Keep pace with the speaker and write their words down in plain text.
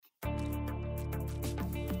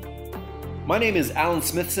My name is Alan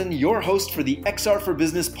Smithson, your host for the XR for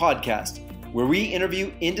Business podcast, where we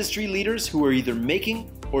interview industry leaders who are either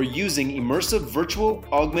making or using immersive virtual,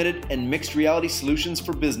 augmented, and mixed reality solutions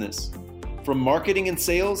for business. From marketing and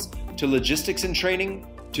sales, to logistics and training,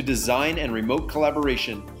 to design and remote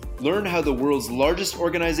collaboration, learn how the world's largest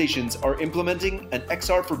organizations are implementing an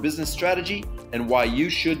XR for Business strategy and why you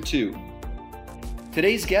should too.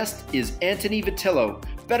 Today's guest is Anthony Vitillo,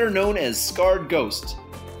 better known as Scarred Ghost.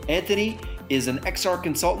 Anthony is an XR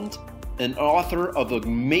consultant and author of an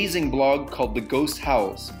amazing blog called The Ghost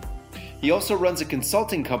Howls. He also runs a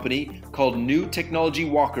consulting company called New Technology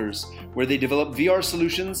Walkers, where they develop VR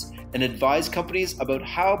solutions and advise companies about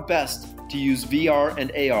how best to use VR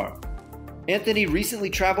and AR. Anthony recently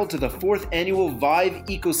traveled to the 4th annual Vive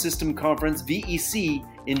Ecosystem Conference, VEC,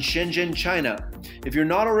 in Shenzhen, China. If you're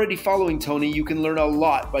not already following Tony, you can learn a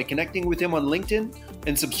lot by connecting with him on LinkedIn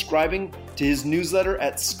and subscribing to his newsletter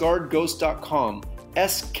at scarredghost.com.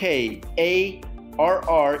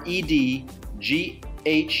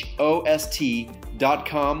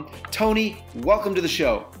 SKARREDGHOST.com. Tony, welcome to the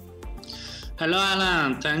show. Hello,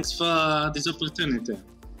 Alan. Thanks for this opportunity.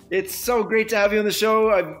 It's so great to have you on the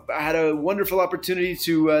show. I've had a wonderful opportunity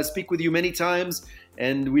to speak with you many times,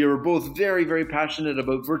 and we are both very, very passionate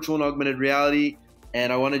about virtual and augmented reality.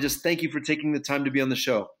 And I want to just thank you for taking the time to be on the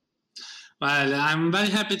show. Well, I'm very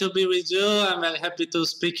happy to be with you. I'm very happy to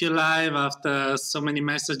speak you live after so many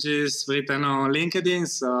messages written on LinkedIn.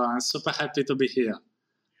 So I'm super happy to be here.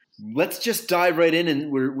 Let's just dive right in,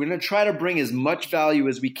 and we're going to try to bring as much value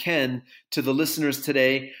as we can to the listeners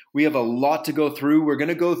today. We have a lot to go through. We're going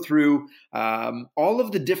to go through all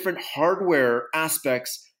of the different hardware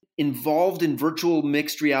aspects involved in virtual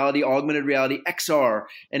mixed reality, augmented reality, XR.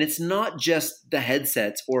 And it's not just the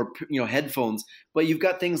headsets or headphones, but you've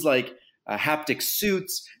got things like haptic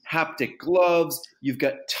suits, haptic gloves, you've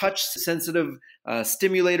got touch-sensitive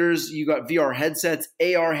stimulators, you've got VR headsets,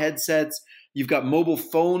 AR headsets, you've got mobile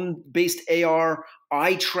phone-based AR,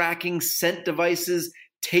 eye tracking, scent devices,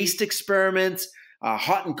 taste experiments,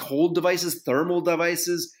 hot and cold devices, thermal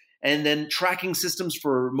devices, and then tracking systems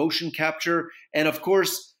for motion capture, and of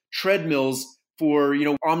course, treadmills for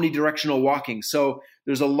omnidirectional walking. So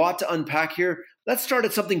there's a lot to unpack here. Let's start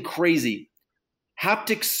at something crazy.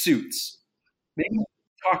 Haptic suits. Maybe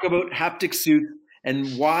talk about haptic suits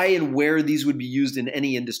and why and where these would be used in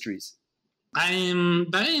any industries.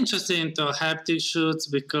 I'm very interested into haptic suits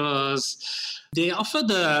because they offer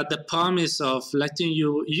the promise of letting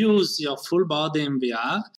you use your full body in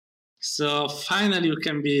VR. So finally you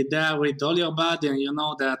can be there with all your body. And you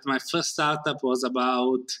know that my first startup was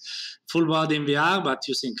about full body in VR, but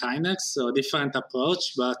using Kinect, so different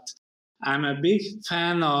approach. But I'm a big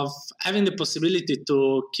fan of having the possibility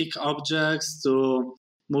to kick objects, to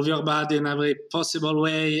move your body in every possible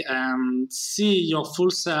way and see your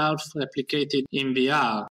full self replicated in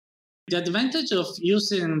VR. The advantage of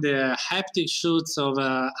using the haptic suits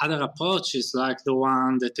over other approaches like the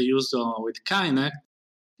one that I use with Kinect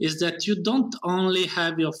is that you don't only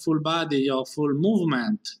have your full body, your full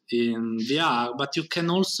movement in VR, but you can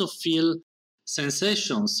also feel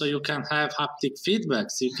sensations. So you can have haptic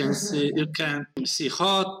feedbacks. You can see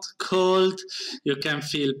hot, cold, you can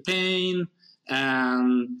feel pain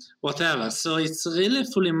and whatever. So it's really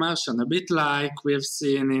full immersion, a bit like we've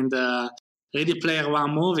seen in the Ready Player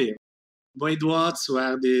One movie. Boyd Watts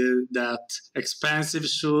wear that expensive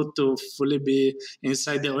suit to fully be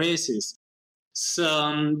inside the Oasis.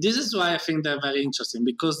 So this is why I think they're very interesting,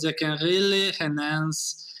 because they can really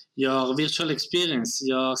enhance your virtual experience,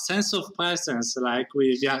 your sense of presence, like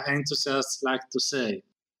we VR enthusiasts like to say.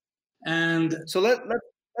 And so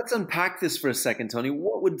let's unpack this for a second, Tony.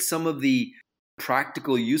 What would some of the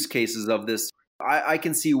practical use cases of this? I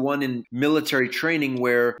can see one in military training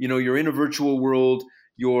where you're in a virtual world,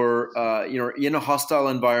 you're in a hostile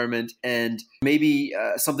environment, and maybe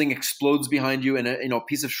something explodes behind you, and a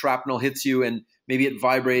piece of shrapnel hits you, and maybe it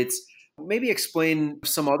vibrates. Maybe explain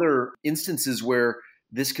some other instances where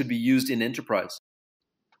this could be used in enterprise.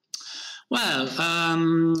 Well,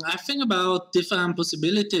 I think about different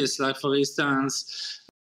possibilities. Like, for instance,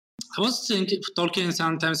 I was talking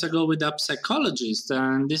some time ago with a psychologist,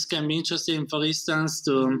 and this can be interesting, for instance,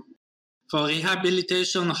 for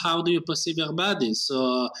rehabilitation. How do you perceive your body?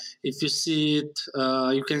 So if you see it,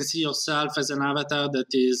 you can see yourself as an avatar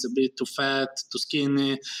that is a bit too fat, too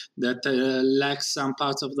skinny, that lacks some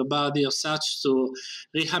parts of the body or such, to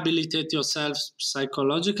rehabilitate yourself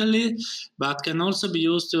psychologically, but can also be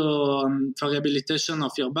used for rehabilitation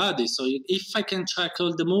of your body. So if I can track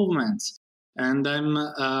all the movements, and I'm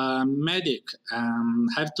a medic.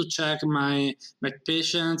 Have to check my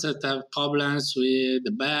patients that have problems with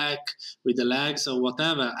the back, with the legs, or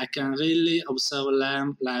whatever. I can really observe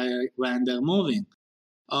them like when they're moving.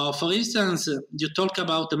 For instance, you talk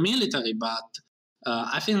about the military, but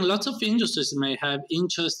I think lots of industries may have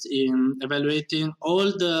interest in evaluating all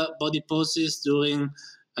the body poses during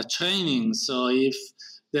a training. So if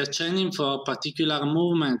they're training for particular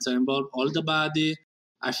movements that involve all the body,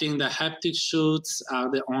 I think the haptic shoots are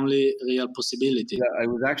the only real possibility. Yeah, I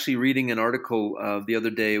was actually reading an article the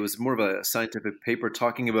other day. It was more of a scientific paper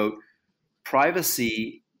talking about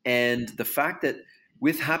privacy and the fact that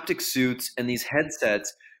with haptic suits and these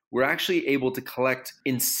headsets, we're actually able to collect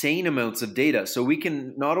insane amounts of data. So we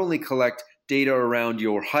can not only collect data around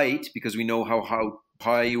your height, because we know how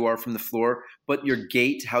high you are from the floor, but your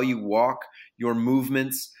gait, how you walk, your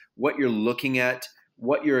movements, what you're looking at,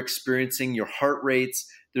 what you're experiencing, your heart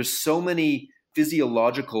rates. There's so many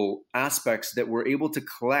physiological aspects that we're able to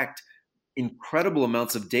collect incredible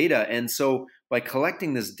amounts of data. And so by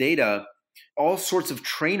collecting this data, all sorts of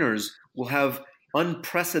trainers will have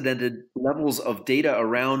unprecedented levels of data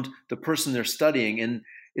around the person they're studying. And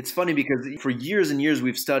it's funny because for years and years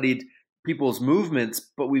we've studied people's movements,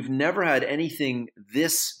 but we've never had anything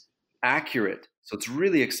this accurate. So it's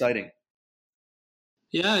really exciting.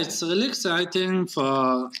 Yeah, it's really exciting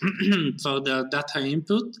for for the data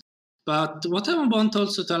input. But what I want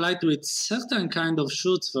also to highlight with certain kind of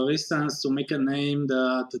shoots, for instance, to make a name,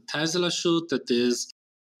 the Tesla shoot, that is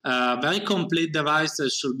a very complete device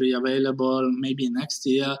that should be available maybe next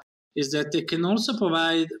year, is that they can also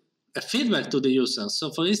provide a feedback to the user.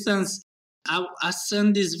 So for instance, I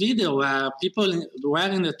sent this video where people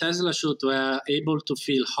wearing the Tesla shoot were able to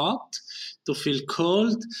feel hot, to feel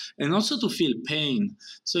cold, and also to feel pain.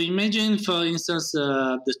 So imagine, for instance,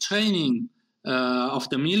 the training of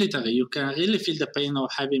the military. You can really feel the pain of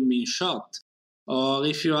having been shot. Or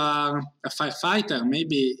if you are a firefighter,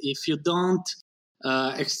 maybe if you don't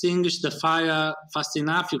extinguish the fire fast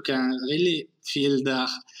enough, you can really feel the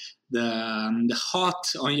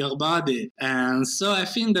hot on your body. And so I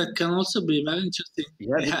think that can also be very interesting.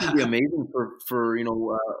 Yeah, this can be amazing for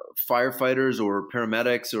firefighters or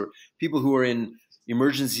paramedics or people who are in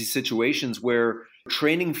emergency situations where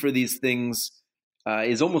training for these things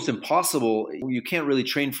is almost impossible. You can't really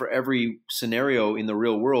train for every scenario in the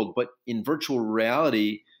real world, but in virtual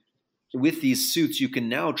reality, with these suits, you can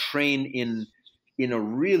now train in a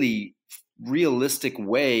really realistic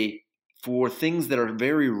way for things that are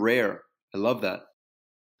very rare. I love that.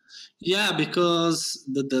 Yeah, because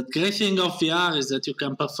the great thing of VR is that you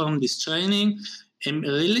can perform this training and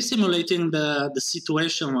really simulating the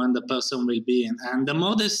situation when the person will be in. And the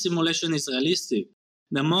more the simulation is realistic,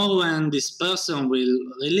 the more when this person will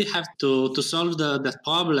really have to solve that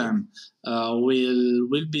problem,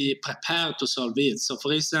 will be prepared to solve it. So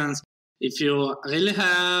for instance, if you really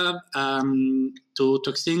have to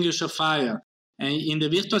extinguish a fire, and in the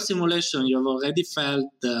virtual simulation, you've already felt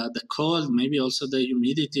the cold, maybe also the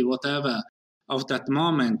humidity, whatever, of that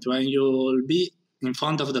moment when you will be in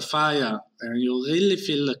front of the fire and you really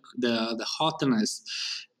feel the hotness,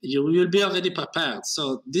 you will be already prepared.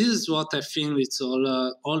 So this is what I think it's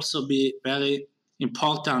also be very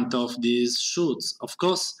important of these shoots. Of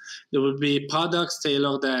course, there will be products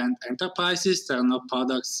tailored to enterprises. There are no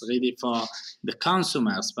products ready for the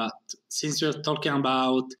consumers. But since we're talking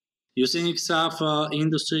about using XR for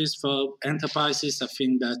industries, for enterprises, I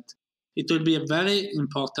think that it will be a very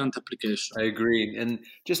important application. I agree. And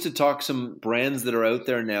just to talk some brands that are out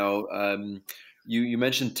there now, you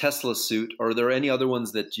mentioned Tesla suit. Are there any other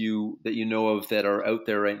ones that you know of that are out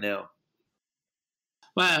there right now?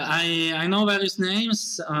 Well, I know various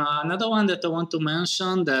names. Another one that I want to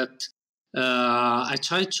mention that I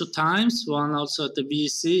tried 2 times, one also at the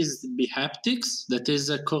VEC, is Behaptics. That is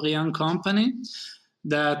a Korean company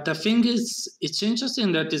that I think it's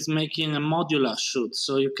interesting that it's making a modular shoot.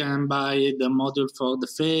 So you can buy the module for the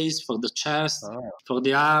face, for the chest, for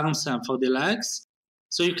the arms, and for the legs.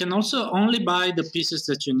 So you can also only buy the pieces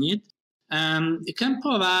that you need. It can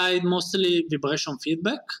provide mostly vibration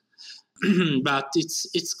feedback, but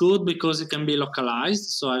it's good because it can be localized.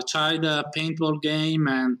 So I tried a paintball game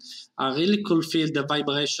and I really could feel the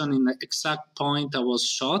vibration in the exact point I was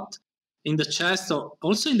shot. In the chest, or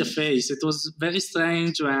also in the face. It was very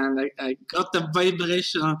strange when I got the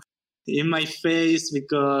vibration in my face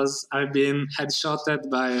because I've been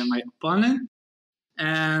headshotted by my opponent.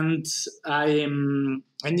 And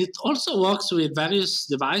it also works with various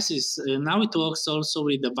devices. Now it works also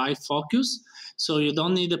with the Vive Focus. So you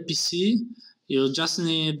don't need a PC. You just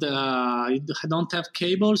need, you don't have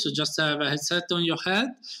cables, you just have a headset on your head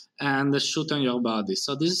and a shoot on your body.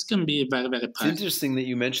 So this can be very, very practical. It's interesting that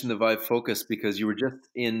you mentioned the Vive Focus because you were just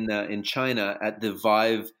in China at the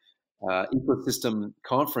Vive ecosystem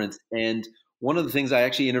conference. And one of the things, I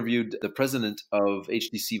actually interviewed the president of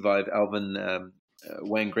HTC Vive, Alvin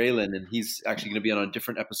Wang Graylin, and he's actually going to be on a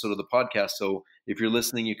different episode of the podcast. So if you're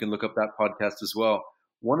listening, you can look up that podcast as well.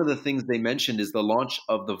 One of the things they mentioned is the launch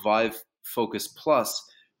of the Vive Focus Plus,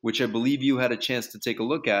 which I believe you had a chance to take a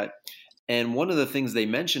look at. And one of the things they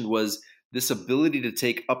mentioned was this ability to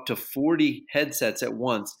take up to 40 headsets at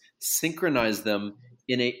once, synchronize them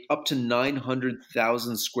in a up to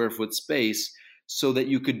 900,000 square foot space so that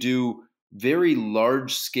you could do very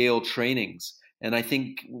large scale trainings. And I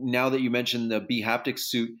think now that you mentioned the bHaptics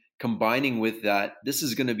suit, combining with that, this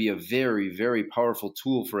is going to be a very, very powerful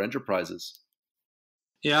tool for enterprises.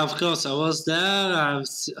 Yeah, of course. I was there. I've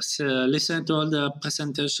listened to all the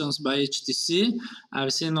presentations by HTC.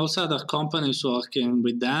 I've seen also other companies working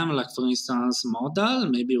with them, like, for instance,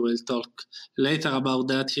 Modal. Maybe we'll talk later about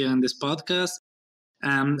that here in this podcast.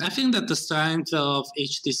 I think that the strength of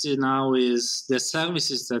HTC now is the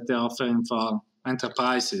services that they're offering for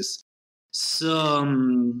enterprises. So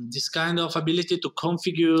this kind of ability to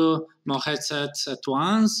configure more headsets at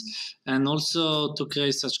once, and also to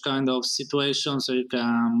create such kind of situations so you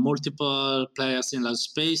can multiple players in large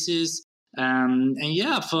spaces. And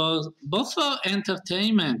yeah, for both for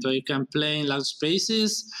entertainment, where you can play in large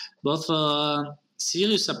spaces, both for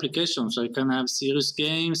serious applications, so you can have serious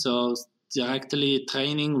games or directly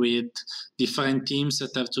training with different teams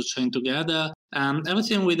that have to train together.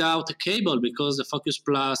 Everything without a cable, because the Focus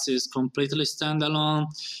Plus is completely standalone.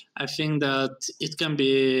 I think that it can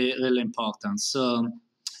be really important. So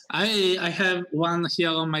I have one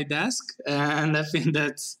here on my desk, and I think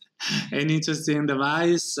that's an interesting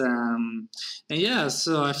device. And yeah,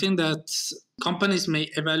 so I think that companies may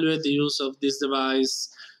evaluate the use of this device,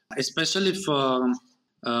 especially for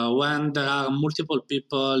when there are multiple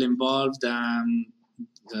people involved and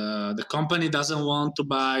the company doesn't want to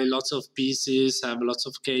buy lots of pieces, have lots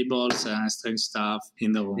of cables and strange stuff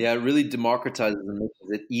in the room. Yeah, it really democratizes and makes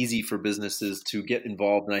it easy for businesses to get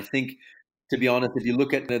involved. And I think, to be honest, if you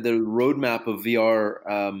look at the roadmap of VR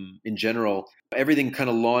in general, everything kind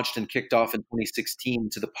of launched and kicked off in 2016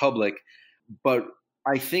 to the public. But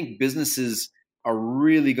I think businesses are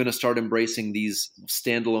really going to start embracing these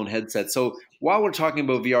standalone headsets. So while we're talking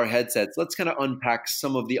about VR headsets, let's kind of unpack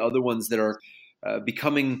some of the other ones that are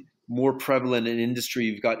becoming more prevalent in industry.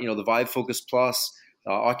 You've got, the Vive Focus Plus,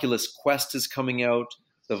 Oculus Quest is coming out,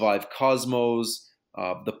 the Vive Cosmos,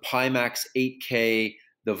 the Pimax 8K,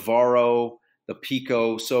 the Varo, the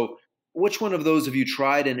Pico. So which one of those have you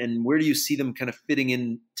tried, and where do you see them kind of fitting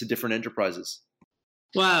into different enterprises?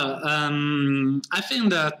 Well, I think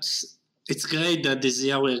that it's great that this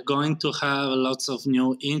year we're going to have lots of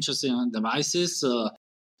new interesting devices.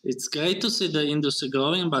 It's great to see the industry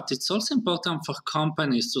growing, but it's also important for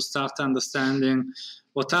companies to start understanding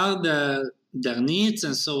what are their needs,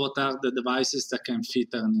 and so what are the devices that can fit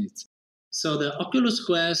their needs. So the Oculus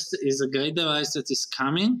Quest is a great device that is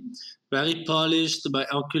coming, very polished by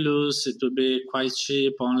Oculus. It will be quite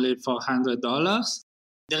cheap, only $400.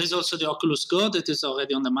 There is also the Oculus Go that is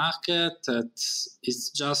already on the market. That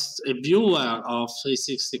is just a viewer of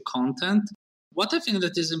 360 content. What I think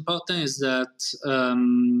that is important is that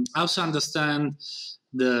I also understand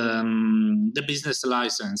the business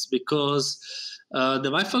license, because the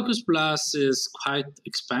Vive Focus Plus is quite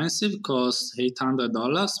expensive, costs $800,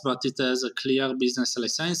 but it has a clear business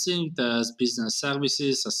licensing. It has business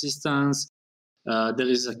services, assistance. There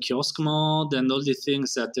is a kiosk mode and all the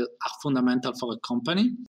things that are fundamental for a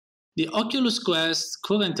company. The Oculus Quest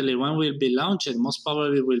currently, when we'll be launching, most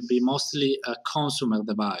probably will be mostly a consumer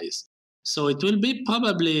device. So it will be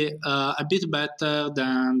probably a bit better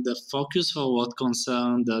than the Focus for what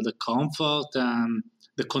concerns the comfort and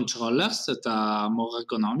the controllers that are more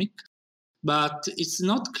ergonomic. But it's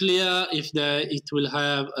not clear if it will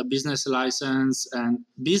have a business license and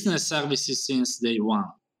business services since day one.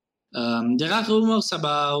 There are rumors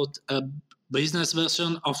about a business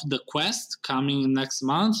version of the Quest coming next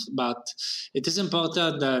month, but it is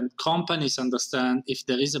important that companies understand if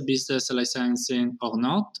there is a business licensing or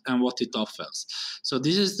not and what it offers. So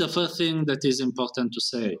this is the first thing that is important to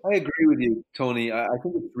say. I agree with you, Tony. I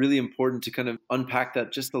think it's really important to kind of unpack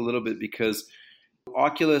that just a little bit, because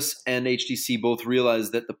Oculus and HTC both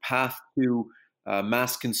realize that the path to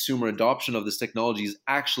mass consumer adoption of this technology is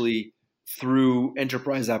actually through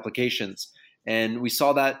enterprise applications. And we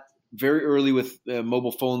saw that very early with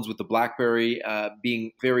mobile phones, with the BlackBerry being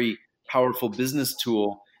a very powerful business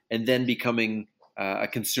tool. and then becoming a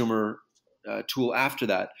consumer tool after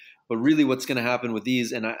that. But really, what's going to happen with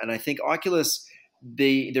these, and I think Oculus,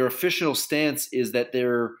 their official stance is that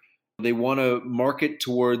they want to market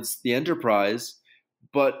towards the enterprise,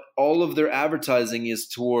 but all of their advertising is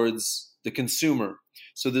towards the consumer.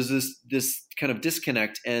 So there's this kind of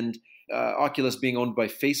disconnect, and Oculus being owned by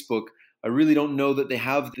Facebook, I really don't know that they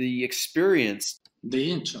have the experience.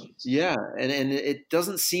 The insurance. Yeah, and it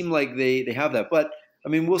doesn't seem like they have that. But I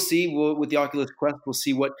mean, we'll see. With the Oculus Quest, we'll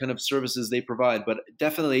see what kind of services they provide. But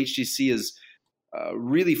definitely HTC is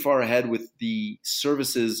really far ahead with the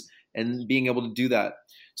services and being able to do that.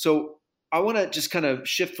 So I want to just kind of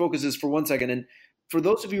shift focuses for 1 second. And for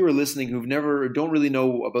those of you who are listening who've never, don't really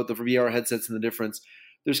know about the VR headsets and the difference,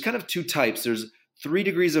 there's kind of two types. There's 3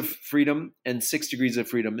 degrees of freedom and 6 degrees of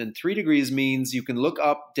freedom. And 3 degrees means you can look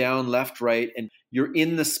up, down, left, right, and you're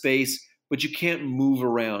in the space, but you can't move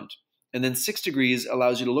around. And then 6 degrees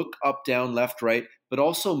allows you to look up, down, left, right, but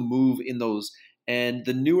also move in those. And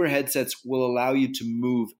the newer headsets will allow you to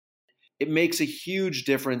move. It makes a huge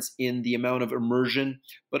difference in the amount of immersion,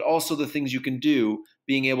 but also the things you can do,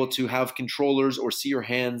 being able to have controllers or see your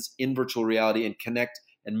hands in virtual reality and connect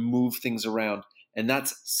and move things around. And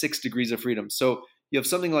that's 6 degrees of freedom. So you have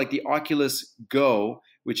something like the Oculus Go,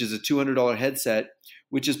 which is a $200 headset,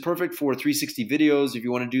 which is perfect for 360 videos if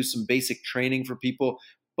you want to do some basic training for people.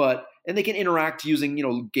 And they can interact using,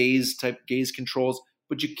 gaze controls,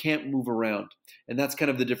 but you can't move around. And that's kind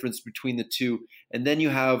of the difference between the two. And then you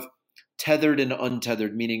have tethered and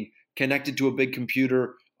untethered, meaning connected to a big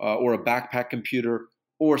computer or a backpack computer,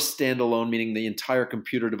 or standalone, meaning the entire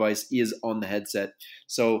computer device is on the headset.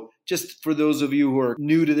 So just for those of you who are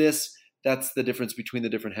new to this, that's the difference between the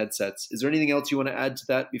different headsets. Is there anything else you want to add to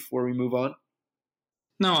that before we move on?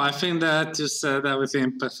 No, I think that you said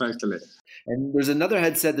everything perfectly. And there's another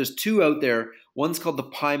headset. There's 2 out there. One's called the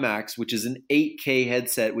Pimax, which is an 8K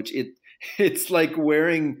headset, which it's like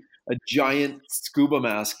wearing a giant scuba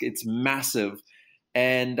mask. It's massive.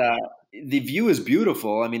 And the view is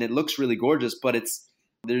beautiful. I mean, it looks really gorgeous, but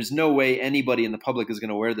there's no way anybody in the public is going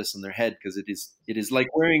to wear this on their head, because it is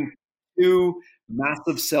like wearing 2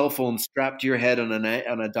 massive cell phones strapped to your head on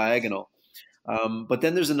a diagonal. But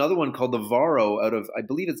then there's another one called the Varo out of, I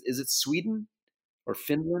believe is it Sweden or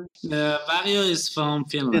Finland? The Vario is from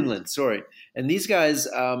Finland. Finland, sorry. And these guys,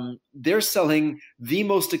 they're selling the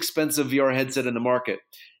most expensive VR headset in the market.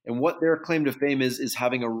 And what their claim to fame is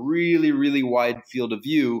having a really, really wide field of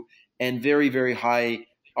view and very, very high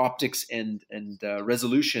optics and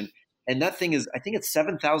resolution. And that thing is, I think it's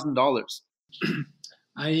 $7,000.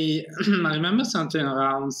 I remember something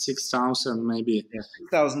around 6,000 maybe. Yeah,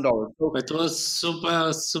 $6,000. So but it was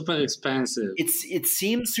super, super expensive. It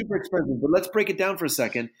seems super expensive, but let's break it down for a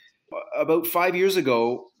second. About 5 years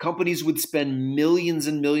ago, companies would spend millions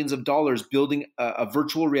and millions of dollars building a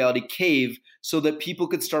virtual reality cave so that people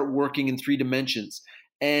could start working in 3 dimensions.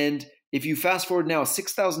 And if you fast forward now,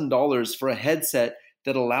 $6,000 for a headset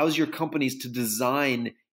that allows your companies to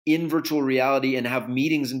design in virtual reality and have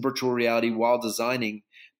meetings in virtual reality while designing.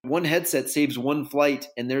 One headset saves 1 flight,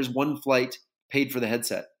 and there's 1 flight paid for the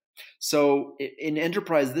headset. So in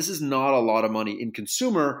enterprise, this is not a lot of money. In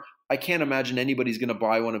consumer, I can't imagine anybody's going to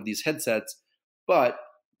buy one of these headsets, but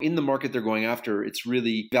in the market they're going after, it's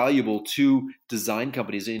really valuable to design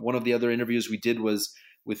companies. And one of the other interviews we did was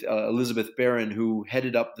with Elizabeth Barron, who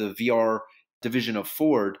headed up the VR division of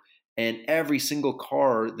Ford, and every single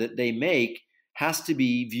car that they make has to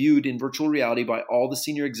be viewed in virtual reality by all the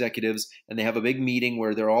senior executives, and they have a big meeting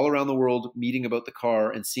where they're all around the world meeting about the car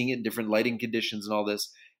and seeing it in different lighting conditions and all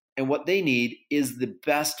this. And what they need is the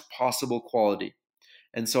best possible quality.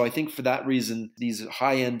 And so I think for that reason, these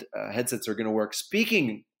high-end headsets are going to work.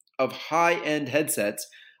 Speaking of high-end headsets,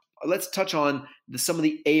 let's touch on some of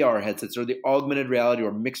the AR headsets, or the augmented reality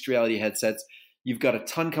or mixed reality headsets. You've got a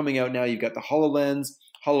ton coming out now. You've got the HoloLens,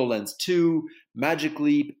 HoloLens 2, Magic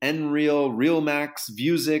Leap, Nreal, RealMax,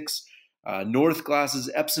 Vuzix, North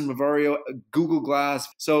Glasses, Epson Vivario, Google Glass.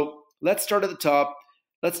 So let's start at the top.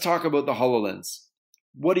 Let's talk about the HoloLens.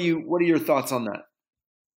 What are your thoughts on that?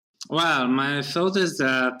 Well, my thought is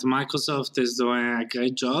that Microsoft is doing a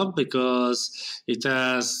great job because it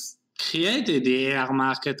has created the AR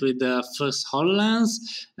market with the first HoloLens,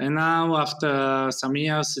 and now after some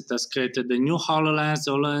years it has created the new HoloLens,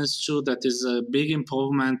 the HoloLens 2, that is a big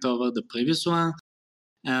improvement over the previous one.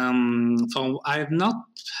 I have not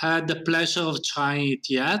had the pleasure of trying it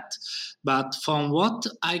yet, but from what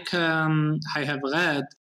I have read,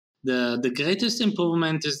 the greatest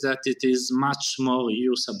improvement is that it is much more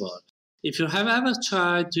usable. If you have ever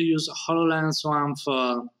tried to use HoloLens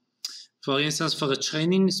 1 For instance, for a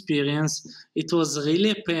training experience, it was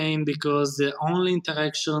really a pain because the only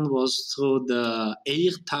interaction was through the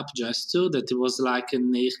air tap gesture, that it was like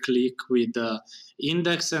an air click with the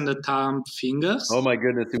index and the thumb fingers. Oh my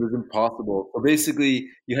goodness, it was impossible. So basically,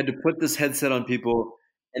 you had to put this headset on people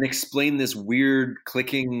and explain this weird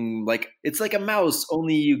clicking, like it's like a mouse,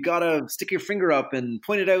 only you gotta stick your finger up and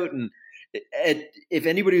point it out. And if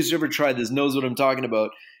anybody who's ever tried this knows what I'm talking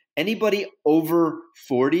about, anybody over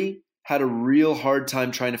 40 had a real hard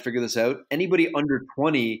time trying to figure this out. Anybody under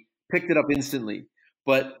 20 picked it up instantly.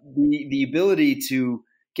 But the ability to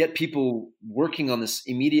get people working on this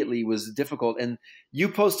immediately was difficult. And you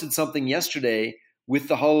posted something yesterday with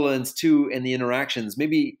the HoloLens 2 and the interactions.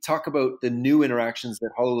 Maybe talk about the new interactions that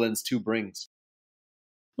HoloLens 2 brings.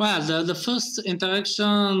 Well, the first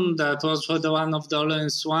interaction that was for the one of the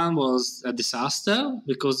HoloLens 1 was a disaster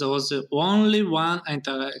because there was only one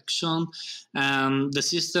interaction and the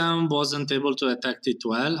system wasn't able to detect it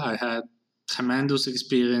well. I had tremendous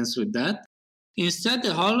experience with that. Instead, the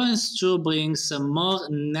HoloLens 2 brings some more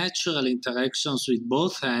natural interactions with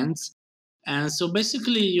both hands. And so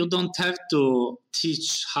basically, you don't have to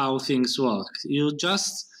teach how things work. You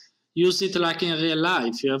just use it like in real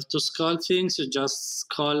life. You have to scroll things, you just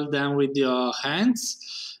scroll them with your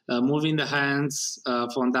hands, moving the hands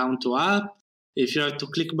from down to up. If you have to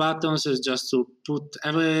click buttons, it's just to put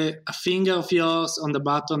a finger of yours on the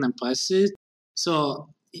button and press it. So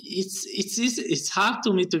it's hard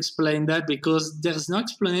to me to explain that because there's no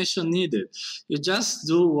explanation needed. You just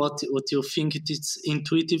do what you think it is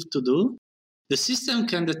intuitive to do. The system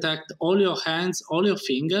can detect all your hands, all your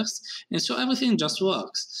fingers, and so everything just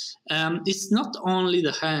works. It's not only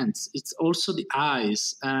the hands, it's also the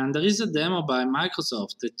eyes. And there is a demo by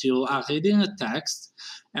Microsoft that you are reading a text,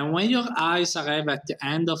 and when your eyes arrive at the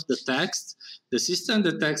end of the text, the system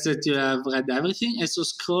detects that you have read everything, and so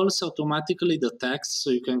scrolls automatically the text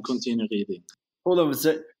so you can continue reading. Hold on a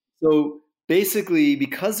sec. So basically,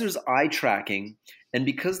 because there's eye tracking, and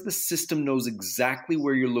because the system knows exactly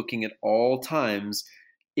where you're looking at all times,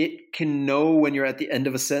 it can know when you're at the end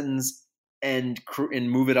of a sentence and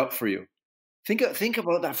move it up for you. Think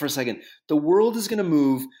about that for a second. The world is going to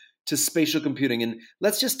move to spatial computing. And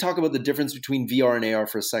let's just talk about the difference between VR and AR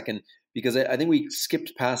for a second, because I think we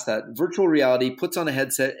skipped past that. Virtual reality puts on a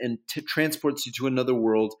headset and transports you to another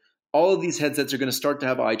world. All of these headsets are going to start to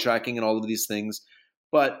have eye tracking and all of these things.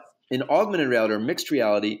 But in augmented reality or mixed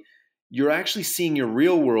reality, you're actually seeing your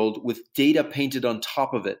real world with data painted on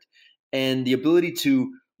top of it. And the ability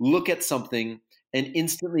to look at something and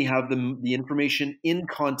instantly have the information in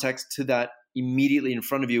context to that immediately in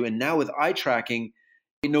front of you. And now with eye tracking,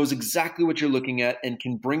 it knows exactly what you're looking at and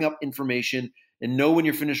can bring up information and know when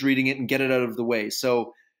you're finished reading it and get it out of the way.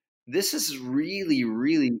 So this is really,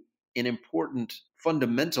 really an important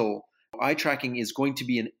fundamental. Eye tracking is going to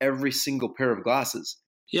be in every single pair of glasses.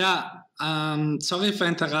 Yeah, sorry if I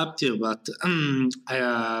interrupt you, but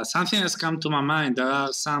something has come to my mind. There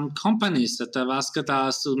are some companies that have asked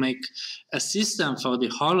us to make a system for the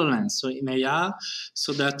HoloLens, so in AR,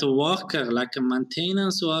 so that a worker, like a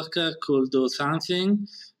maintenance worker, could do something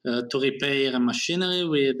to repair a machinery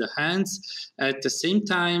with the hands, at the same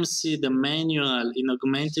time see the manual in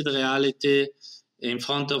augmented reality in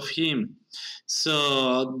front of him.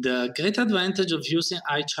 So the great advantage of using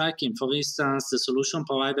eye tracking, for instance, the solution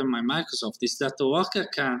provided by Microsoft, is that the worker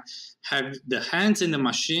can have the hands in the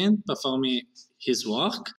machine performing his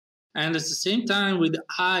work, and at the same time with the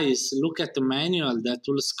eyes look at the manual that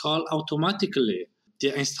will scroll automatically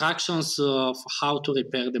the instructions of how to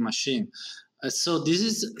repair the machine. So this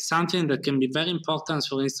is something that can be very important,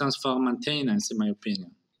 for instance, for maintenance, in my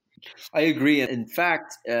opinion. I agree. In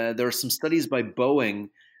fact, there are some studies by Boeing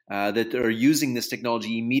that are using this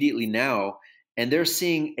technology immediately now, and they're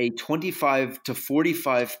seeing a 25 to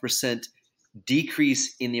 45%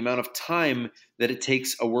 decrease in the amount of time that it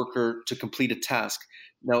takes a worker to complete a task.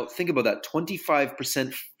 Now, think about that,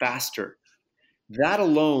 25% faster. That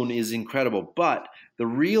alone is incredible, but the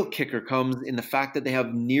real kicker comes in the fact that they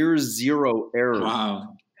have near zero errors.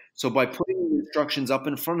 Wow. So by putting the instructions up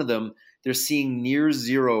in front of them, they're seeing near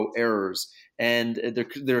zero errors. And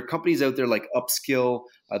there are companies out there like Upskill.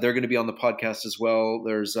 They're going to be on the podcast as well.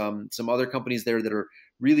 There's some other companies there that are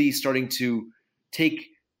really starting to take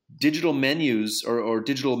digital menus or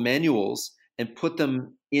digital manuals and put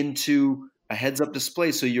them into a heads-up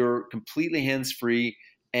display, so you're completely hands-free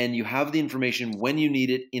and you have the information when you need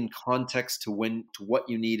it in context to what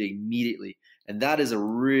you need immediately. And that is a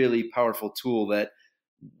really powerful tool that,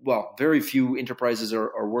 well, very few enterprises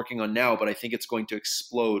are working on now, but I think it's going to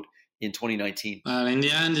explode in 2019? Well, in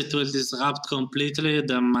the end, it will disrupt completely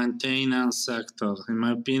the maintenance sector. In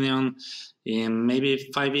my opinion, in maybe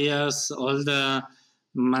 5 years, all the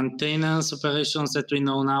maintenance operations that we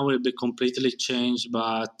know now will be completely changed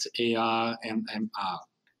by AR and MR.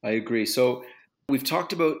 I agree. So we've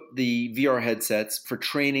talked about the VR headsets for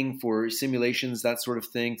training, for simulations, that sort of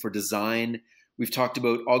thing, for design. We've talked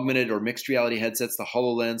about augmented or mixed reality headsets, the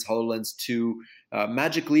HoloLens, HoloLens 2.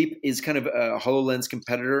 Magic Leap is kind of a HoloLens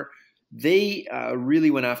competitor. They really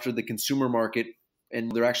went after the consumer market,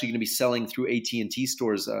 and they're actually going to be selling through AT&T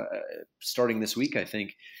stores starting this week, I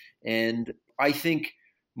think. And I think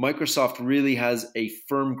Microsoft really has a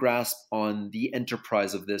firm grasp on the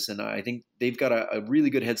enterprise of this. And I think they've got a really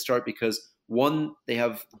good head start because, one, they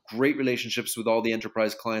have great relationships with all the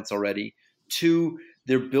enterprise clients already. Two,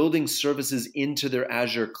 they're building services into their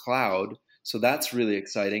Azure cloud. So that's really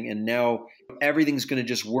exciting. And now everything's going to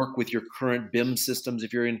just work with your current BIM systems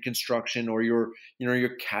if you're in construction, or your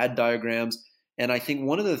CAD diagrams. And I think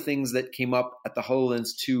one of the things that came up at the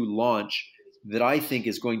HoloLens 2 launch that I think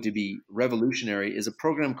is going to be revolutionary is a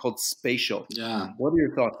program called Spatial. Yeah. What are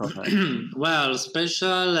your thoughts on that? Well,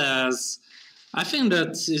 Spatial I think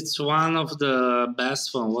that it's one of the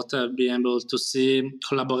best from what I've been able to see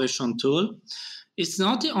collaboration tool. It's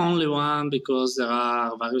not the only one, because there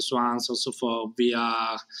are various ones also for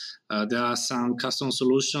VR. There are some custom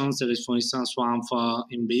solutions. There is, for instance, one for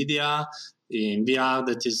NVIDIA in VR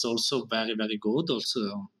that is also very, very good,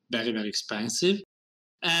 also very, very expensive.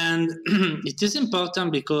 And it is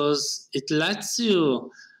important because it lets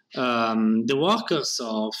you, the workers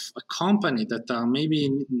of a company that are maybe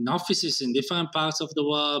in offices in different parts of the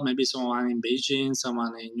world, maybe someone in Beijing,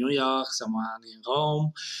 someone in New York, someone in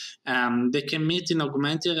Rome, they can meet in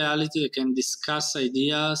augmented reality, they can discuss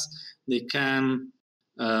ideas, they can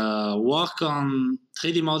work on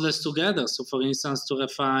 3D models together. So, for instance, to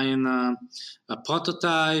refine a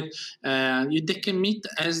prototype, they can meet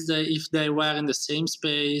as if they were in the same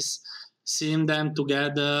space, seeing them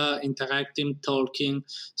together, interacting, talking.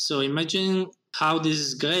 So imagine how this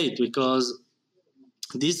is great, because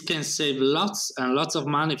this can save lots and lots of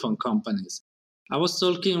money from companies. I was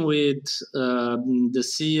talking with the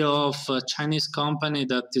CEO of a Chinese company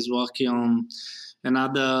that is working on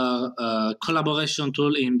another collaboration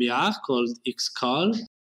tool in VR called XCall.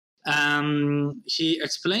 He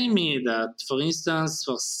explained me that, for instance,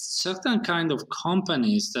 for certain kind of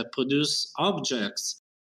companies that produce objects,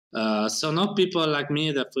 so not people like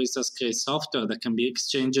me that, for instance, create software that can be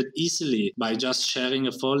exchanged easily by just sharing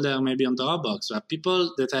a folder maybe on Dropbox, but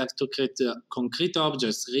people that have to create concrete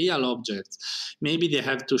objects, real objects. Maybe they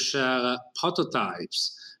have to share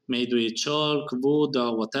prototypes made with chalk, wood,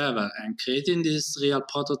 or whatever, and creating these real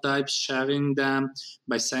prototypes, sharing them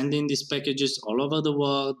by sending these packages all over the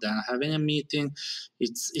world, and having a meeting.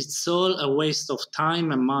 It's all a waste of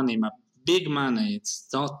time and money, big money. It's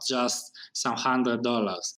not just some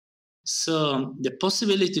 $100. So the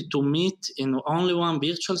possibility to meet in only one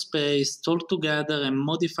virtual space, talk together, and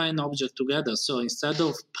modify an object together. So instead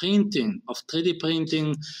of 3D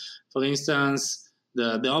printing, for instance,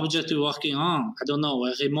 the object you're working on, I don't know,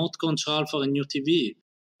 a remote control for a new TV.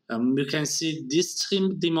 You can see this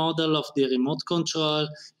 3D model of the remote control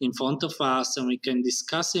in front of us, and we can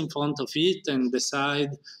discuss in front of it and decide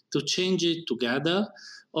to change it together,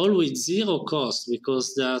 all with zero cost,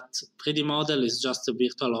 because that 3D model is just a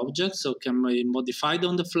virtual object, so can be modified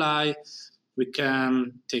on the fly. We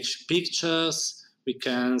can take pictures, we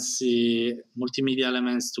can see multimedia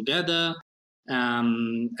elements together.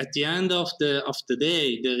 At the end of the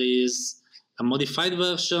day, there is a modified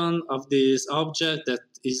version of this object that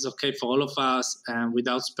is okay for all of us and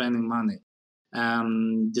without spending money.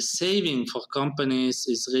 The saving for companies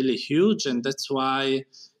is really huge, and that's why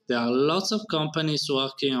there are lots of companies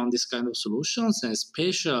working on this kind of solutions, and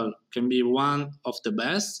Spatial can be one of the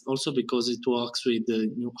best, also because it works with the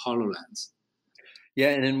new HoloLens. Yeah,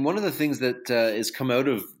 and then one of the things that has come out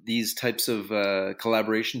of these types of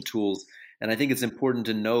collaboration tools, and I think it's important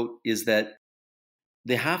to note, is that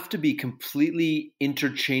they have to be completely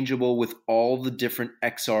interchangeable with all the different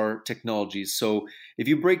XR technologies. So if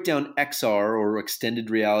you break down XR, or extended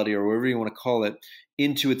reality, or whatever you want to call it,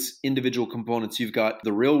 into its individual components, you've got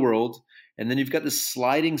the real world, and then you've got this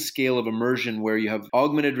sliding scale of immersion where you have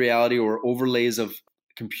augmented reality or overlays of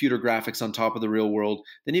computer graphics on top of the real world.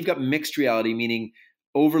 Then you've got mixed reality, meaning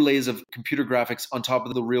overlays of computer graphics on top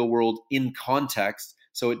of the real world in context.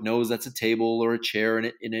 So it knows that's a table or a chair,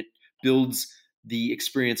 and it builds the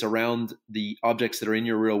experience around the objects that are in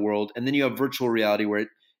your real world. And then you have virtual reality, where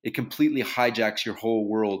it completely hijacks your whole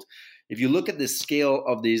world. If you look at the scale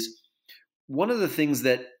of these, One of the things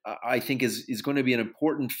that I think is going to be an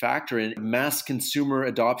important factor in mass consumer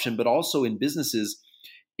adoption, but also in businesses,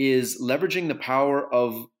 is leveraging the power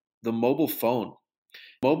of the mobile phone.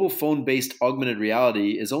 Mobile phone-based augmented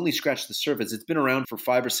reality has only scratched the surface. It's been around for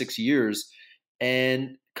 5 or 6 years,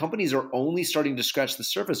 and companies are only starting to scratch the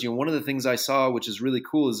surface. One of the things I saw, which is really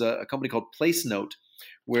cool, is a company called PlaceNote,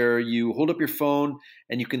 where you hold up your phone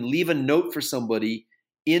and you can leave a note for somebody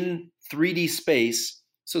in 3D space.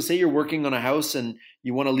 So say you're working on a house and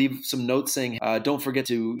you want to leave some notes saying, don't forget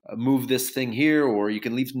to move this thing here, or you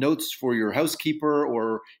can leave notes for your housekeeper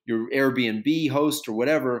or your Airbnb host or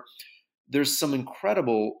whatever. There's some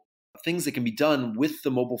incredible things that can be done with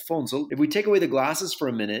the mobile phone. So if we take away the glasses for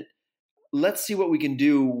a minute, let's see what we can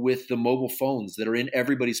do with the mobile phones that are in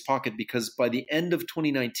everybody's pocket, because by the end of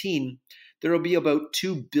 2019, there will be about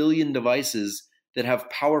 2 billion devices that have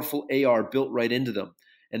powerful AR built right into them,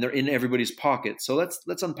 and they're in everybody's pocket. So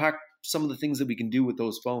let's unpack some of the things that we can do with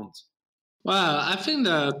those phones. Well, I think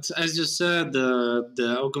that, as you said,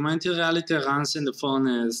 the augmented reality runs in the phone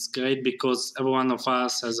is great because every one of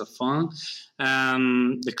us has a phone.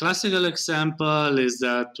 The classical example is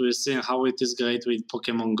that we're seeing how it is great with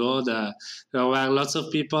Pokemon Go. There were lots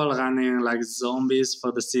of people running like zombies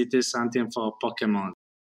for the cities hunting for Pokemon.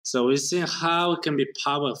 So we're seeing how it can be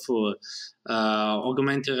powerful,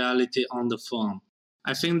 augmented reality on the phone.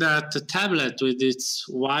 I think that the tablet with its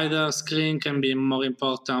wider screen can be more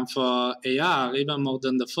important for AR, even more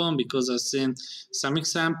than the phone, because I've seen some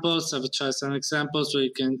examples, I've tried some examples where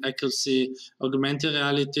I could see augmented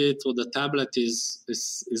reality through the tablet is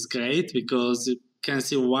great because you can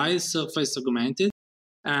see wide surface augmented.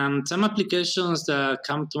 And some applications that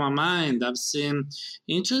come to my mind, I've seen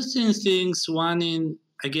interesting things, one in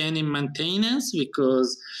maintenance,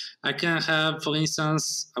 because I can have, for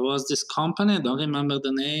instance, I was this company, I don't remember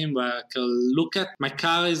the name, where I can look at my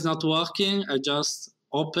car is not working. I just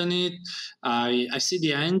open it. I see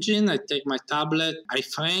the engine. I take my tablet. I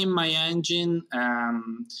frame my engine.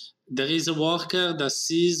 There is a worker that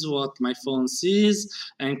sees what my phone sees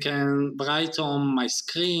and can write on my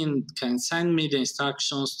screen, can send me the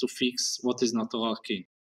instructions to fix what is not working.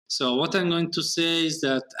 So what I'm going to say is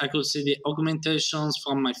that I could see the augmentations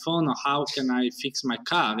from my phone on how can I fix my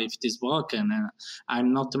car if it is broken, and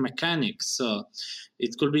I'm not a mechanic. So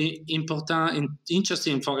it could be important and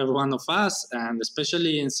interesting for every one of us, and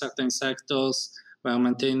especially in certain sectors where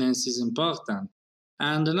maintenance is important.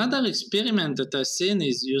 And another experiment that I've seen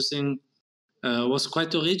is using, was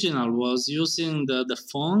quite original, was using the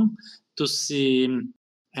phone to see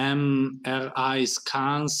MRI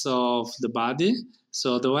scans of the body.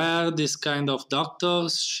 So there were these kind of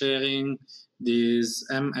doctors sharing these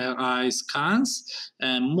MRI scans,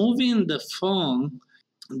 and moving the phone,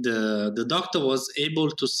 the doctor was able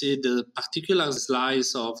to see the particular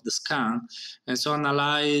slice of the scan, and so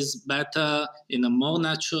analyze better in a more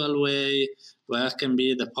natural way where can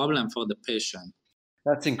be the problem for the patient.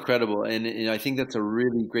 That's incredible, and I think that's a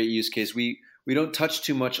really great use case. We don't touch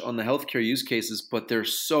too much on the healthcare use cases, but they're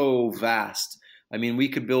so vast. I mean, we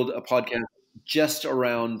could build a podcast just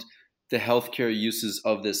around the healthcare uses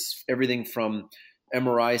of this, everything from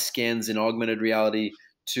MRI scans in augmented reality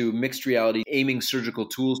to mixed reality, aiming surgical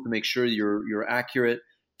tools to make sure you're accurate,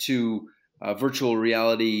 to virtual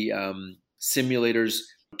reality simulators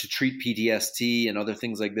to treat PTSD and other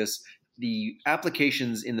things like this. The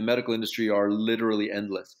applications in the medical industry are literally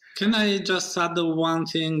endless. Can I just add the one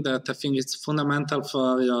thing that I think is fundamental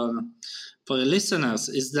for your listeners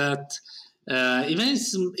is that even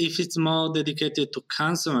if it's more dedicated to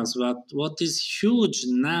consumers, but what is huge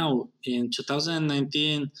now in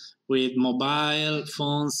 2019 with mobile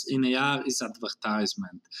phones in AR is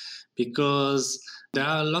advertisement, because there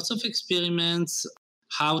are lots of experiments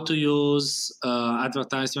how to use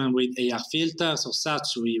advertisement with AR filters or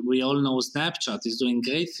such. We all know Snapchat is doing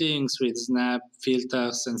great things with Snap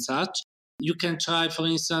filters and such. You can try, for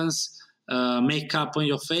instance, makeup on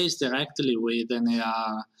your face directly with an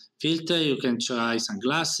AR filter. You can try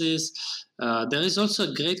sunglasses. There is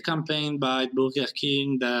also a great campaign by Burger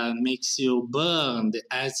King that makes you burn the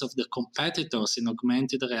ads of the competitors in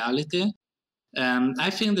augmented reality. I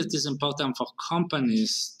think that it's important for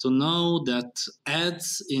companies to know that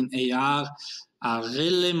ads in AR are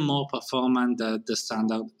really more performant than the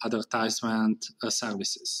standard advertisement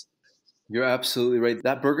services. You're absolutely right.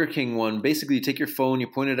 That Burger King one, basically you take your phone, you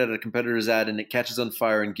point it at a competitor's ad, and it catches on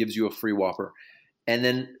fire and gives you a free Whopper. And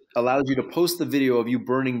then allows you to post the video of you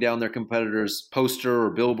burning down their competitor's poster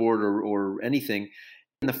or billboard or anything.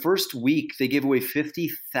 In the first week, they gave away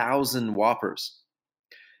 50,000 Whoppers.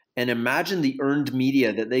 And imagine the earned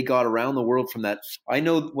media that they got around the world from that. I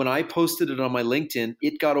know when I posted it on my LinkedIn,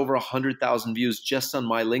 it got over 100,000 views just on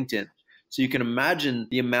my LinkedIn. So you can imagine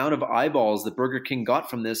the amount of eyeballs that Burger King got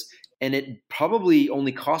from this. And it probably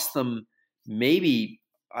only cost them maybe,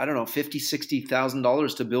 I don't know, $50,000,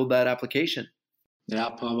 $60,000 to build that application. Yeah,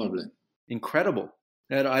 probably. Incredible.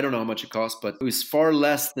 I don't know how much it cost, but it was far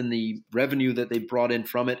less than the revenue that they brought in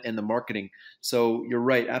from it and the marketing. So you're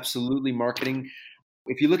right, absolutely marketing.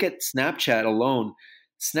 If you look at Snapchat alone,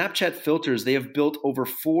 Snapchat filters, they have built over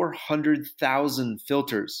 400,000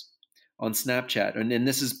 filters on Snapchat. And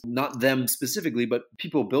this is not them specifically, but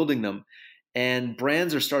people building them. And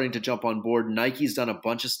brands are starting to jump on board. Nike's done a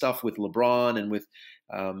bunch of stuff with LeBron and with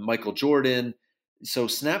Michael Jordan. So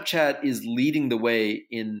Snapchat is leading the way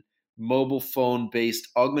in mobile phone-based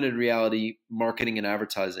augmented reality marketing and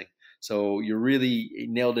advertising. So you really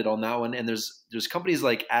nailed it on that one. And there's companies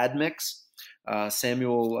like AdMix.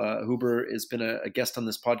 Samuel Huber has been a guest on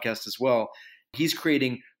this podcast as well. He's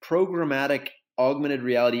creating programmatic augmented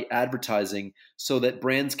reality advertising so that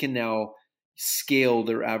brands can now scale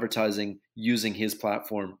their advertising using his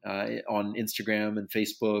platform on Instagram and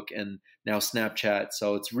Facebook and now Snapchat.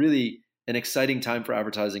 So it's really an exciting time for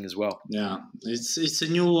advertising as well. Yeah, it's a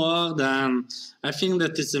new world, and I think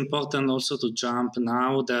that it's important also to jump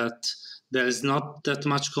now that there is not that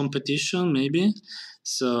much competition, maybe.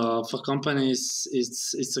 So for companies,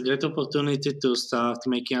 it's a great opportunity to start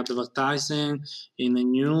making advertising in a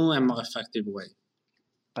new and more effective way.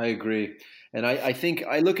 I agree. And I think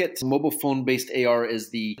I look at mobile phone-based AR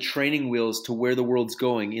as the training wheels to where the world's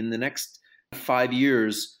going. In the next 5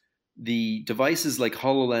 years, the devices like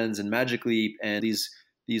HoloLens and Magic Leap and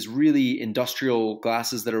these really industrial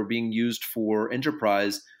glasses that are being used for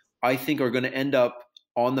enterprise, I think are going to end up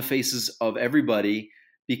on the faces of everybody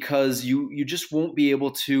because you just won't be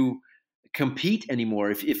able to compete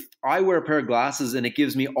anymore. If I wear a pair of glasses and it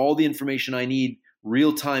gives me all the information I need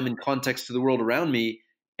real time in context to the world around me,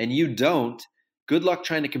 and you don't, good luck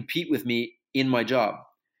trying to compete with me in my job.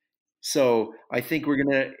 So I think we're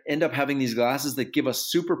going to end up having these glasses that give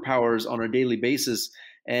us superpowers on a daily basis.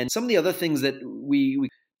 And some of the other things that we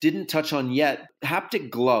didn't touch on yet, haptic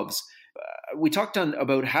gloves. We talked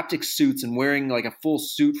about haptic suits and wearing like a full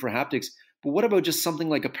suit for haptics. But what about just something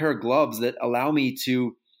like a pair of gloves that allow me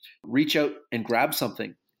to reach out and grab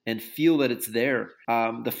something and feel that it's there?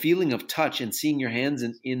 The feeling of touch and seeing your hands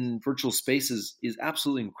in virtual spaces is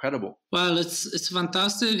absolutely incredible. Well, it's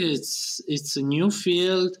fantastic. It's a new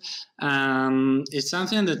field. It's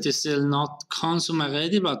something that is still not consumer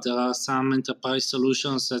ready, but there are some enterprise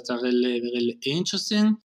solutions that are really, really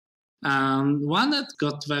interesting. One that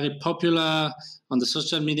got very popular on the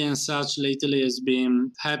social media and such lately has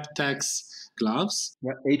been haptics gloves.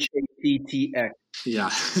 Yeah, HAPTX. Yeah,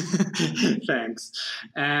 thanks.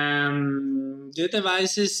 The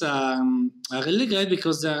devices are really great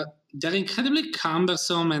because they're incredibly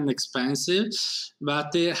cumbersome and expensive,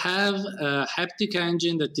 but they have a haptic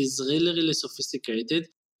engine that is really, really sophisticated.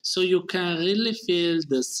 So you can really feel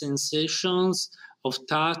the sensations of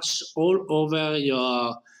touch all over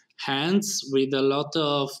your hands with a lot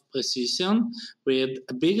of precision, with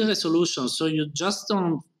a big resolution. So you just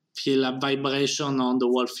don't feel a vibration on the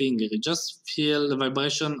whole finger. You just feel the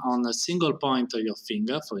vibration on a single point of your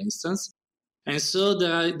finger, for instance. And so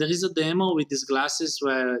there is a demo with these glasses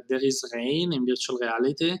where there is rain in virtual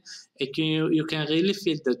reality. And you can really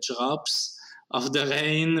feel the drops of the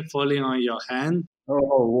rain falling on your hand.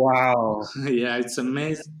 Oh, wow. Yeah, it's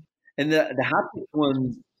amazing. And the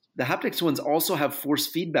haptics ones also have force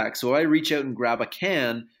feedback. So I reach out and grab a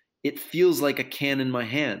can, it feels like a can in my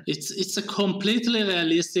hand. It's a completely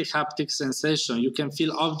realistic haptic sensation. You can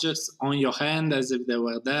feel objects on your hand as if they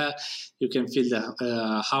were there. You can feel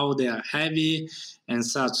how they are heavy and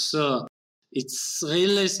such. So it's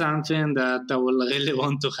really something that I will really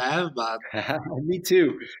want to have, but me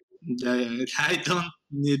too. I don't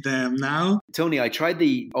need them now. Tony, I tried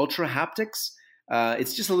the Ultra Haptics.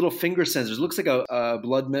 It's just a little finger sensor. It looks like a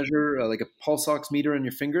blood measure, like a pulse ox meter on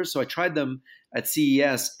your fingers. So I tried them at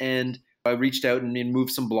CES and I reached out and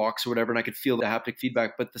moved some blocks or whatever, and I could feel the haptic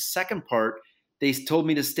feedback. But the second part, they told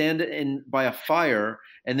me to stand by a fire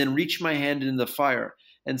and then reach my hand in the fire.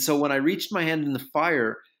 And so when I reached my hand in the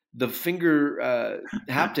fire, the finger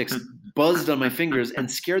haptics buzzed on my fingers and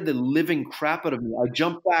scared the living crap out of me. I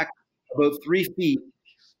jumped back about 3 feet.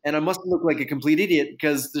 And I must look like a complete idiot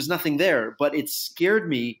because there's nothing there. But it scared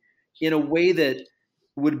me in a way that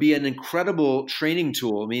would be an incredible training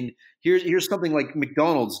tool. I mean, here's something like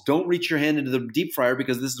McDonald's. Don't reach your hand into the deep fryer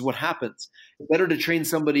because this is what happens. It's better to train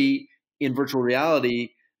somebody in virtual reality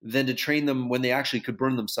than to train them when they actually could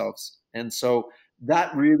burn themselves. And so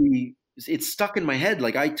that really, it stuck in my head.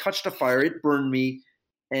 Like I touched a fire, it burned me.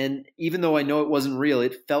 And even though I know it wasn't real,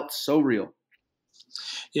 it felt so real.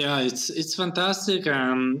 Yeah, it's fantastic.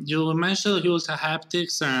 You mentioned ultra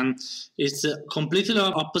haptics, and it's a completely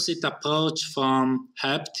opposite approach from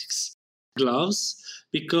haptics gloves,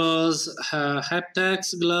 because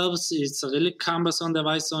haptics gloves, it's a really cumbersome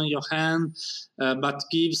device on your hand, but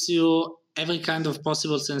gives you every kind of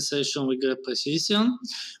possible sensation with great precision,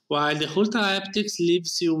 while the ultra haptics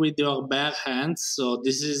leaves you with your bare hands. So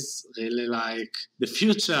this is really like the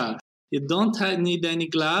future. You don't need any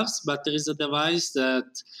gloves, but there is a device that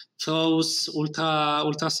throws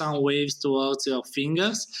ultrasound waves towards your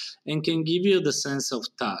fingers and can give you the sense of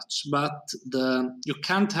touch. But you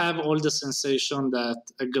can't have all the sensation that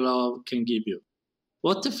a glove can give you.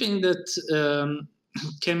 What I think that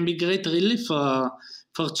can be great really for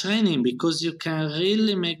training, because you can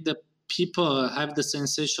really make the people have the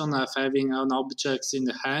sensation of having an object in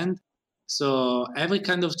the hand. So every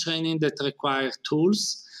kind of training that requires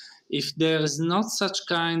tools, if there is not such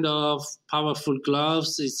kind of powerful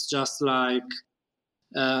gloves, it's just like,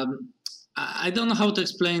 I don't know how to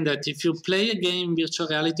explain that. If you play a game virtual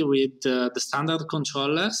reality with the standard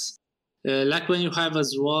controllers, like when you have a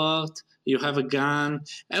sword, you have a gun,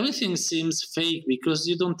 everything seems fake because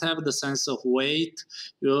you don't have the sense of weight.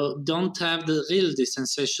 You don't have the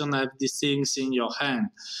sensation of these things in your hand.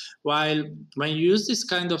 While when you use this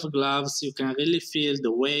kind of gloves, you can really feel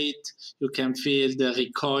the weight, you can feel the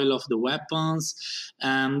recoil of the weapons.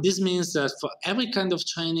 This means that for every kind of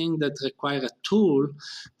training that requires a tool,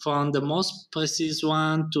 from the most precise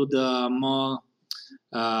one to the more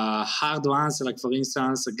hard ones, like for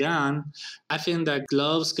instance a gun, I think that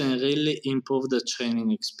gloves can really improve the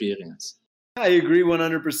training experience. I agree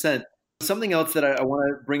 100%. Something else that I want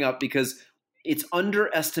to bring up, because it's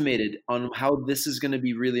underestimated on how this is going to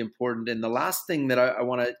be really important. And the last thing that I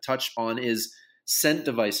want to touch on is scent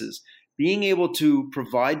devices. Being able to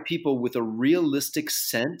provide people with a realistic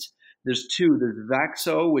scent. There's two. There's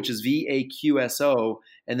Vaxo, which is VAQSO,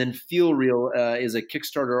 and then Feel Real is a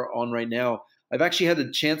Kickstarter on right now. I've actually had a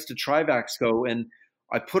chance to try Vaxo, and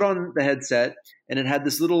I put on the headset, and it had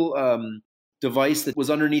this little device that was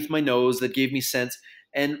underneath my nose that gave me scents,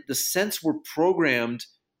 and the scents were programmed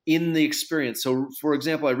in the experience. So, for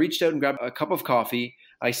example, I reached out and grabbed a cup of coffee.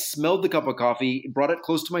 I smelled the cup of coffee, brought it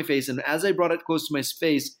close to my face, and as I brought it close to my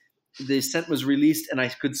face, the scent was released, and I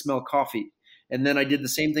could smell coffee. And then I did the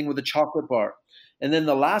same thing with a chocolate bar. And then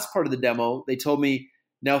the last part of the demo, they told me,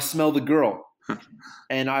 now smell the girl.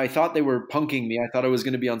 And I thought they were punking me. I thought I was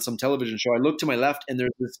going to be on some television show. I looked to my left, and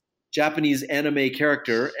there's this Japanese anime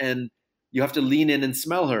character, and you have to lean in and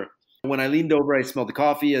smell her. When I leaned over, I smelled the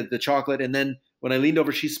coffee, the chocolate, and then when I leaned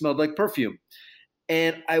over, she smelled like perfume.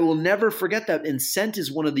 And I will never forget that. And scent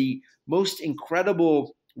is one of the most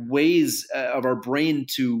incredible ways of our brain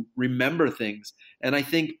to remember things. And I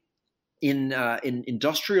think in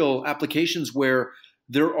industrial applications where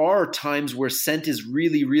there are times where scent is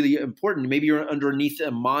really, really important. Maybe you're underneath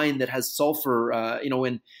a mine that has sulfur,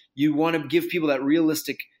 and you want to give people that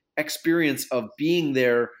realistic experience of being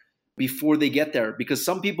there before they get there. Because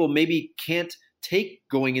some people maybe can't take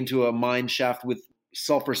going into a mine shaft with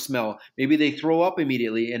sulfur smell. Maybe they throw up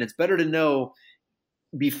immediately, and it's better to know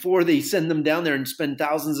before they send them down there and spend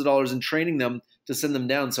thousands of dollars in training them to send them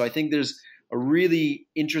down. So I think there's a really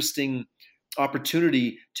interesting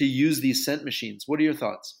opportunity to use these scent machines. What are your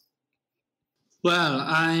thoughts? Well,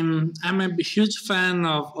 I'm a huge fan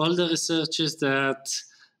of all the researches that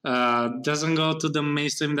doesn't go to the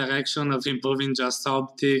mainstream direction of improving just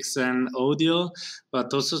optics and audio,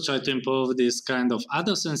 but also try to improve this kind of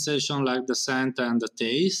other sensation like the scent and the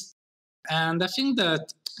taste. And I think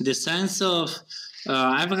that the sense of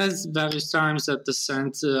I've read various times that the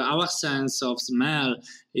sense, our sense of smell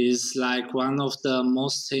is like one of the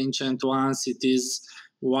most ancient ones. It is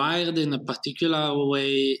wired in a particular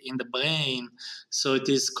way in the brain, so it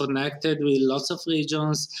is connected with lots of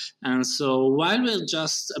regions. And so while we're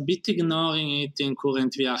just a bit ignoring it in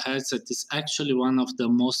current VR headset, it's actually one of the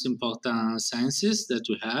most important senses that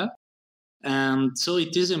we have. And so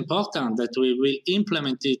it is important that we will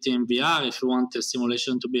implement it in VR if we want the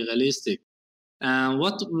simulation to be realistic. And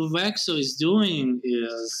what Vaxo is doing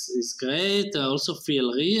is great. I also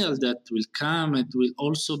feel real that will come. It will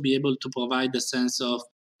also be able to provide a sense of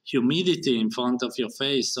humidity in front of your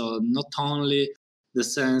face. So not only the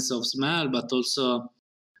sense of smell, but also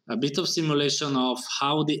a bit of simulation of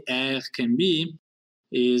how the air can be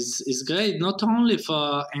is great, not only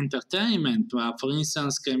for entertainment, but for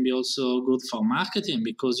instance, can be also good for marketing,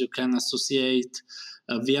 because you can associate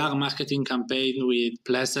a VR marketing campaign with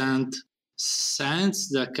pleasant scents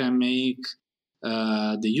that can make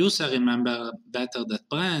the user remember better that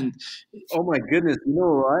brand. Oh my goodness! You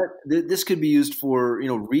know what? This could be used for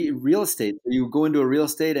real estate. You go into a real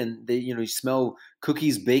estate and you smell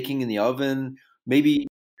cookies baking in the oven. Maybe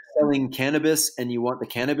selling cannabis and you want the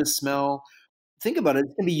cannabis smell. Think about it.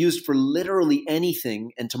 It can be used for literally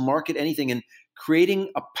anything and to market anything, and creating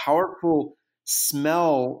a powerful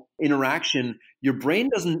smell interaction. Your brain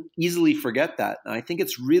doesn't easily forget that. And I think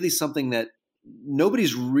it's really something that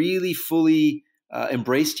nobody's really fully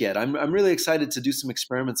embraced yet. I'm really excited to do some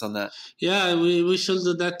experiments on that. Yeah, we should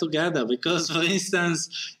do that together because, for instance,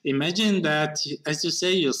 imagine that, as you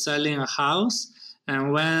say, you're selling a house,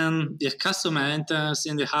 and when your customer enters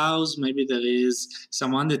in the house, maybe there is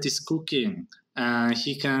someone that is cooking.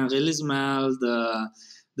 He can really smell the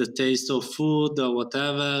taste of food or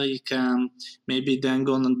whatever. He can maybe then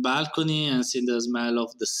go on the balcony and see the smell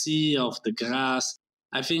of the sea, of the grass.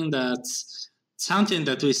 I think that's something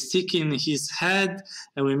that we stick in his head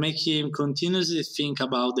and we make him continuously think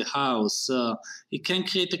about the house. So it can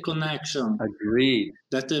create a connection. Agreed.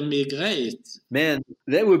 That would be great. Man,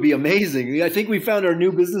 that would be amazing. I think we found our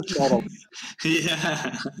new business model.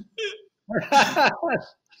 Yeah.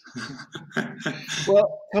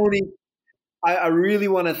 Well, Tony, I really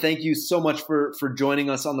want to thank you so much for joining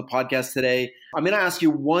us on the podcast today. I'm going to ask you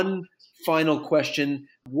one final question.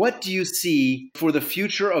 What do you see for the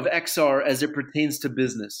future of XR as it pertains to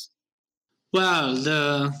business? Well,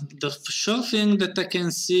 the sure thing that I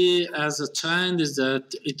can see as a trend is that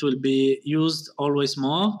it will be used always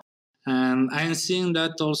more. And I'm seeing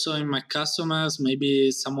that also in my customers.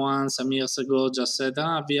 Maybe someone some years ago just said,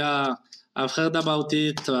 VR, I've heard about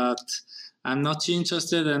it, but I'm not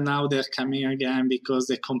interested, and now they're coming again because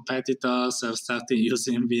the competitors have started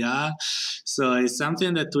using VR. So it's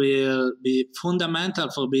something that will be fundamental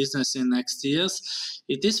for business in next years.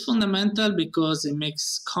 It is fundamental because it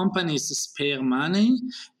makes companies spare money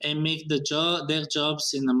and make their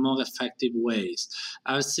jobs in a more effective ways.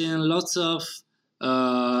 I've seen lots of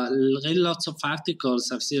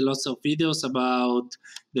articles. I've seen lots of videos about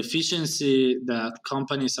the efficiency that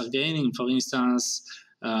companies are gaining. For instance,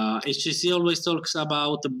 HTC always talks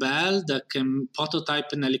about Bell that can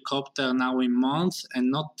prototype an helicopter now in months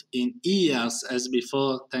and not in years as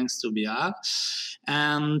before, thanks to VR.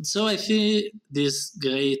 And so I see this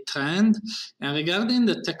great trend. And regarding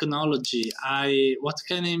the technology, what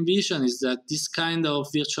can I envision is that this kind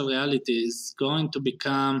of virtual reality is going to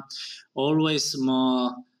become always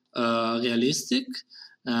more realistic.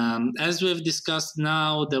 As we've discussed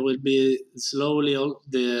now, there will be slowly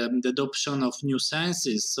the adoption of new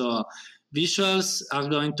senses. So visuals are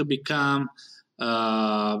going to become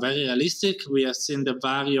very realistic. We have seen the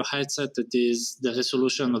Vario headset that is the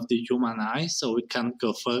resolution of the human eye, so we can't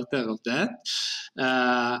go further of that.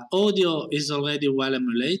 Audio is already well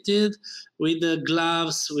emulated. With the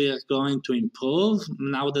gloves, we are going to improve.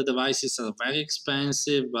 Now the devices are very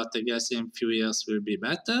expensive, but I guess in a few years will be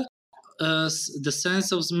better. The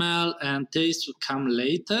sense of smell and taste will come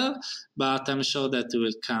later, but I'm sure that it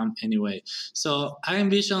will come anyway. So I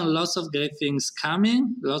envision lots of great things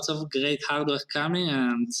coming, lots of great hardware coming,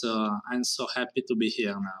 and so I'm so happy to be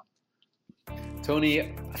here now.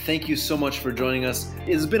 Tony, thank you so much for joining us.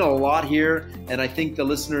 It's been a lot here, and I think the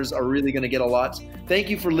listeners are really going to get a lot.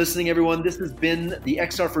 Thank you for listening, everyone. This has been the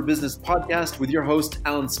XR for Business podcast with your host,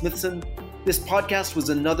 Alan Smithson. This podcast was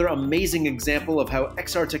another amazing example of how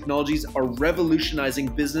XR technologies are revolutionizing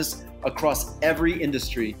business across every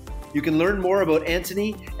industry. You can learn more about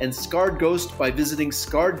Anthony and Scarred Ghost by visiting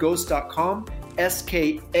scarredghost.com,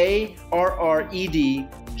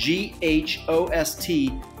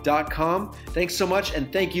 SKARREDGHOST.com. Thanks so much,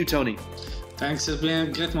 and thank you, Tony. Thanks, it's been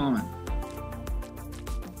a great moment.